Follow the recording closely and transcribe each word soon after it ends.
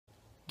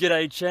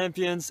G'day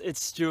champions,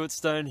 it's Stuart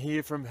Stone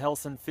here from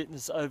Health and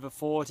Fitness Over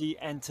 40,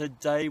 and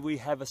today we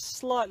have a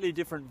slightly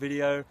different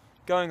video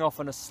going off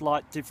on a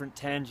slight different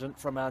tangent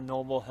from our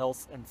normal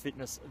health and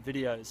fitness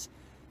videos.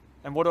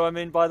 And what do I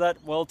mean by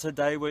that? Well,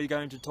 today we're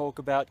going to talk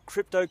about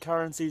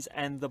cryptocurrencies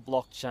and the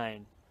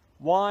blockchain.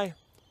 Why?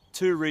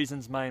 Two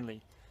reasons mainly.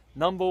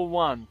 Number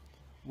one,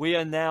 we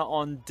are now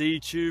on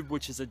Dtube,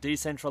 which is a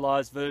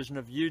decentralized version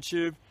of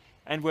YouTube,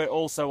 and we're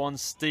also on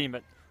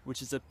Steemit,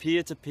 which is a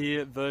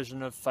peer-to-peer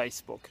version of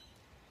Facebook.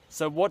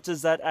 So what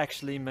does that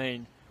actually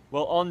mean?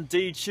 Well, on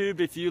Dtube,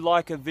 if you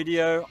like a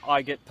video,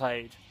 I get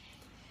paid.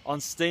 On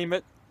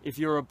Steemit, if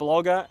you're a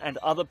blogger and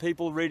other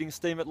people reading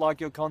Steemit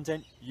like your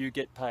content, you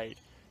get paid.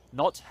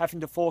 Not having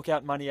to fork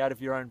out money out of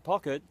your own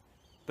pocket,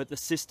 but the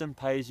system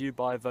pays you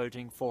by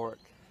voting for it.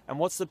 And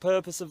what's the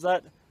purpose of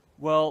that?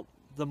 Well,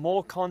 the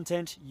more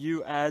content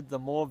you add, the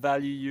more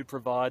value you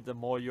provide, the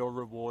more you're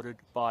rewarded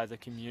by the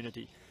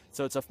community.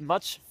 So it's a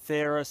much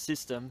fairer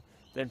system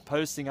than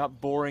posting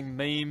up boring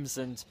memes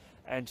and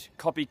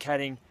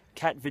copycatting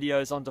cat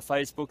videos onto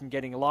Facebook and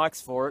getting likes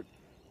for it.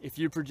 If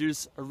you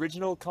produce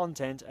original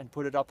content and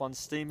put it up on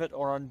Steemit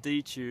or on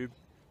Dtube,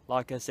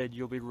 like I said,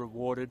 you'll be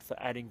rewarded for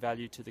adding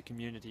value to the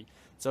community.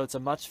 So it's a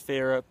much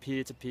fairer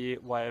peer-to-peer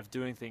way of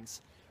doing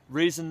things.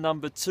 Reason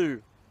number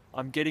two,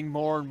 I'm getting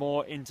more and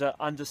more into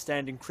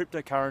understanding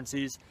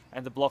cryptocurrencies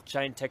and the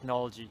blockchain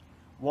technology.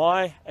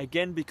 Why?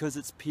 Again, because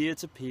it's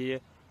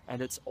peer-to-peer,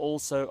 and it's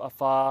also a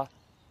far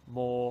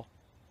more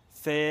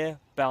fair,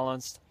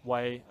 balanced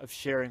way of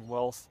sharing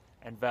wealth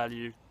and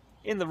value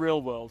in the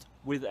real world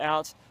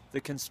without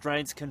the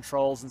constraints,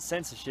 controls and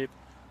censorship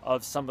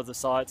of some of the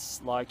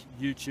sites like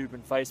YouTube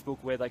and Facebook,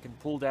 where they can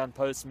pull down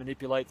posts,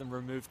 manipulate them,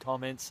 remove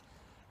comments,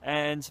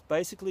 and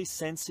basically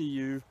censor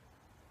you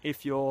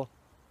if your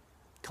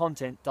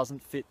content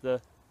doesn't fit the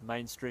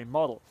mainstream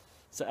model.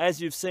 So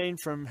as you've seen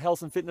from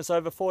Health and Fitness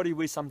Over 40,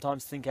 we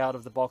sometimes think out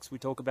of the box. We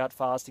talk about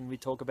fasting, we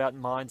talk about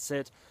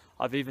mindset.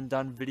 I've even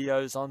done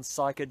videos on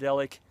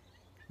psychedelic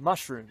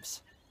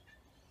mushrooms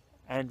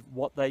and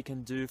what they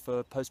can do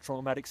for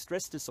post-traumatic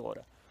stress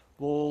disorder.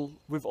 Well,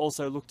 we've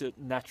also looked at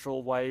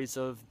natural ways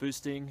of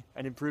boosting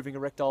and improving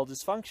erectile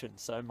dysfunction,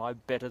 so my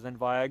Better Than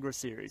Viagra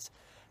series.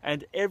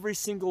 And every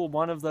single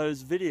one of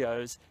those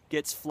videos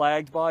gets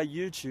flagged by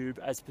YouTube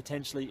as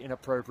potentially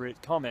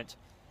inappropriate comment.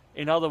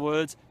 In other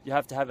words, you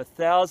have to have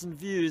 1,000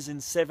 views in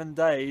 7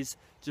 days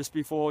just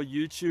before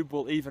YouTube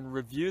will even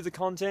review the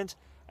content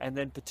and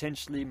then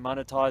potentially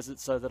monetize it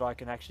so that I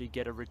can actually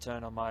get a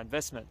return on my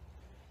investment.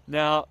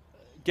 Now,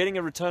 getting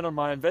a return on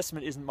my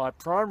investment isn't my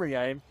primary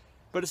aim,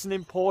 but it's an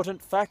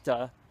important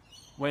factor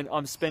when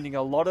I'm spending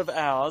a lot of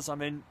hours. I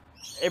mean,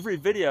 every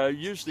video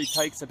usually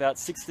takes about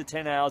 6 to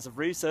 10 hours of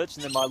research,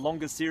 and then my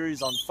longer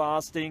series on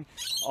fasting,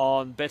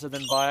 on Better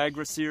Than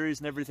Viagra series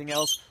and everything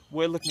else,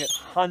 we're looking at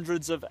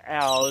hundreds of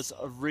hours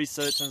of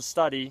research and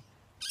study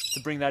to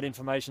bring that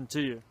information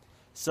to you.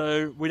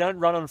 So we don't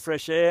run on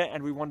fresh air,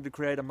 and we wanted to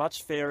create a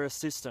much fairer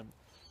system.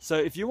 So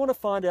if you want to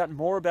find out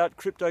more about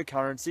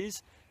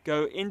cryptocurrencies,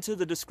 go into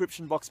the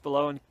description box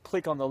below and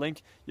click on the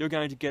link. You're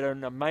going to get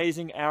an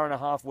amazing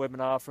hour-and-a-half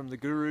webinar from the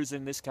gurus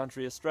in this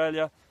country,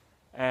 Australia,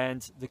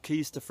 and the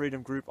Keys to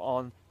Freedom group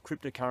on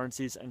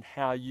cryptocurrencies and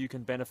how you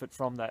can benefit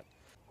from that.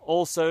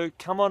 Also,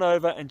 come on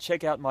over and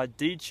check out my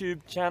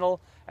Dtube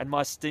channel and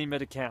my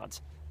Steemit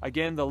account.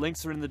 Again, the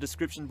links are in the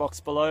description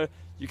box below.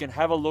 You can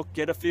have a look,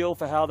 get a feel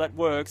for how that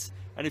works.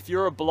 And if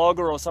you're a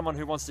blogger or someone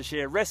who wants to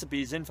share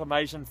recipes,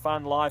 information,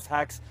 fun, life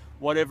hacks,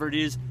 whatever it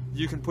is,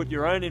 you can put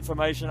your own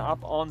information up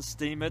on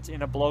Steemit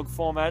in a blog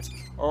format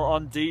or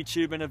on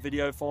Dtube in a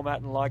video format.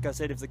 And like I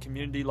said, if the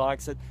community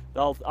likes it,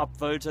 they'll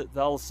upvote it,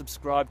 they'll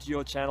subscribe to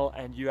your channel,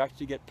 and you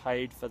actually get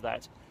paid for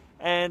that.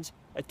 And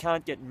it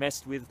can't get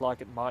messed with like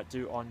it might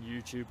do on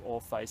YouTube or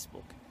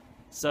Facebook.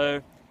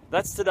 So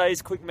that's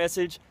today's quick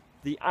message.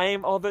 The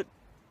aim of it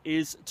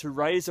is to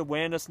raise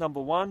awareness, number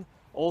one,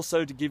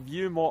 also to give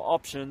you more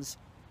options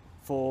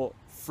for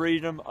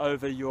freedom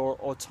over your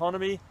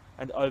autonomy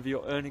and over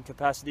your earning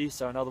capacity.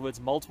 So in other words,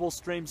 multiple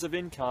streams of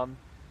income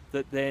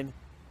that then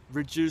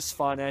reduce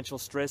financial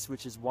stress,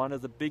 which is one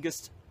of the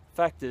biggest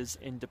factors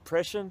in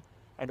depression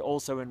and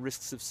also in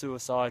risks of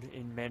suicide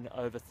in men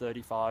over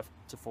 35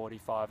 to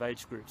 45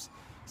 age groups.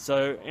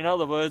 So in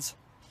other words,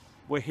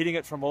 we're hitting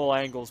it from all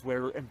angles.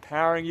 We're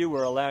empowering you,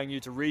 we're allowing you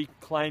to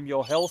reclaim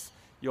your health,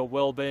 your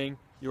well-being,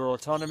 your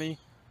autonomy,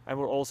 and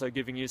we're also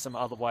giving you some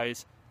other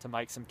ways to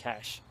make some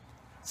cash.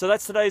 So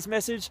that's today's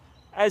message.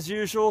 As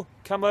usual,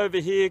 come over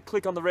here,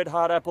 click on the red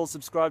heart apple,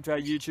 subscribe to our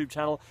YouTube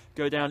channel,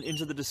 go down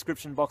into the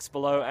description box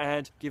below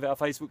and give our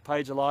Facebook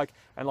page a like.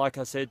 And like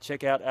I said,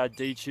 check out our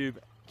Dtube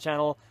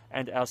channel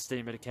and our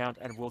Steemit account,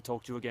 and we'll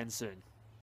talk to you again soon.